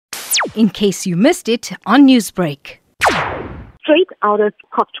in case you missed it on Newsbreak. Straight out of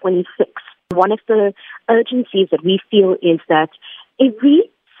COP26, one of the urgencies that we feel is that every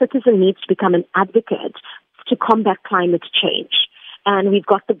citizen needs to become an advocate to combat climate change. And we've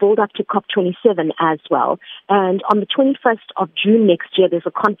got the build-up to COP27 as well. And on the 21st of June next year, there's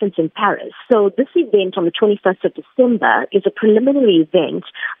a conference in Paris. So this event on the 21st of December is a preliminary event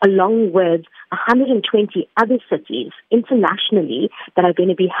along with 120 other cities internationally that are going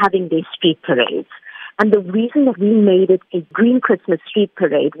to be having their street parades. And the reason that we made it a Green Christmas Street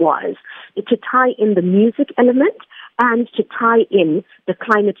Parade was to tie in the music element and to tie in the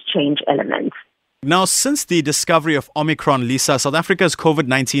climate change element. Now, since the discovery of Omicron, Lisa, South Africa's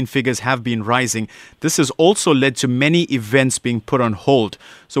COVID-19 figures have been rising. This has also led to many events being put on hold.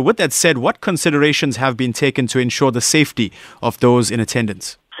 So with that said, what considerations have been taken to ensure the safety of those in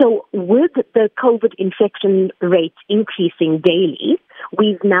attendance? So with the COVID infection rate increasing daily,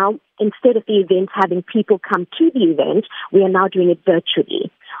 we've now, instead of the event having people come to the event, we are now doing it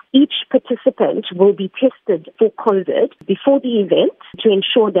virtually. Each participant will be tested for COVID before the event to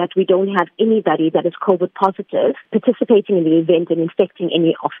ensure that we don't have anybody that is COVID positive participating in the event and infecting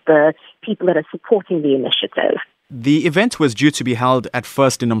any of the people that are supporting the initiative. The event was due to be held at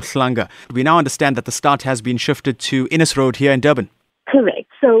first in uMhlanga. We now understand that the start has been shifted to Innes Road here in Durban. Correct.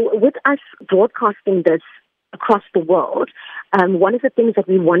 So with us broadcasting this across the world, one of the things that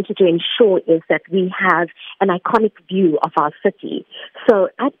we wanted to ensure is that we have an iconic view of our city. So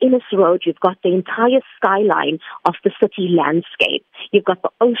at Innes Road, you've got the entire skyline of the city landscape. You've got the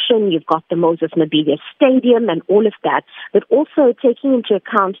ocean, you've got the Moses Mabhida Stadium and all of that, but also taking into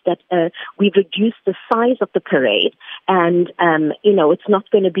account that we've reduced the size of the parade and, it's not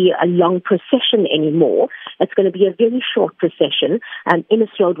going to be a long procession anymore. It's going to be a very short procession, and Innes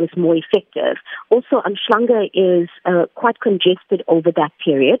Road was more effective. Also, uMhlanga is quite congested over that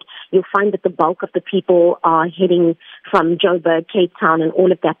period. You'll find that the bulk of the people are heading from Joburg, Cape Town, and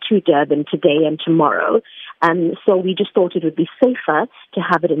all of that to Durban today and tomorrow. So we just thought it would be safer to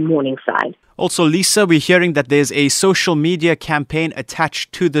have it in Morningside. Also, Lisa, we're hearing that there's a social media campaign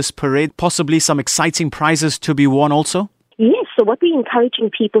attached to this parade, possibly some exciting prizes to be won also? Yes, so what we're encouraging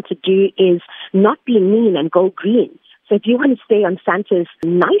people to do is not be mean and go green. So if you want to stay on Santa's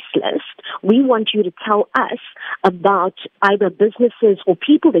nice list, we want you to tell us about either businesses or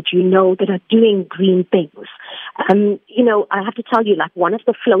people that you know that are doing green things. I have to tell you, like one of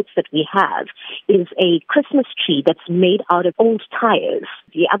the floats that we have is a Christmas tree that's made out of old tires.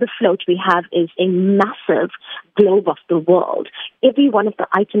 The other float we have is a massive globe of the world. Every one of the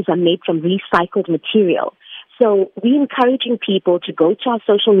items are made from recycled material. So we're encouraging people to go to our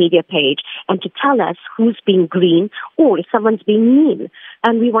social media page and to tell us who's being green or if someone's being mean.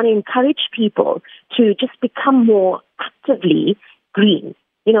 And we want to encourage people to just become more actively green.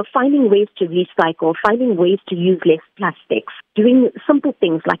 Finding ways to recycle, finding ways to use less plastics, doing simple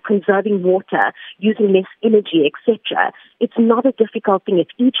things like conserving water, using less energy, etc. It's not a difficult thing. If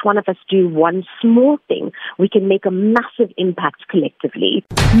each one of us do one small thing, we can make a massive impact collectively.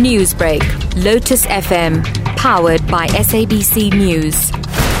 Newsbreak, Lotus FM, powered by SABC News.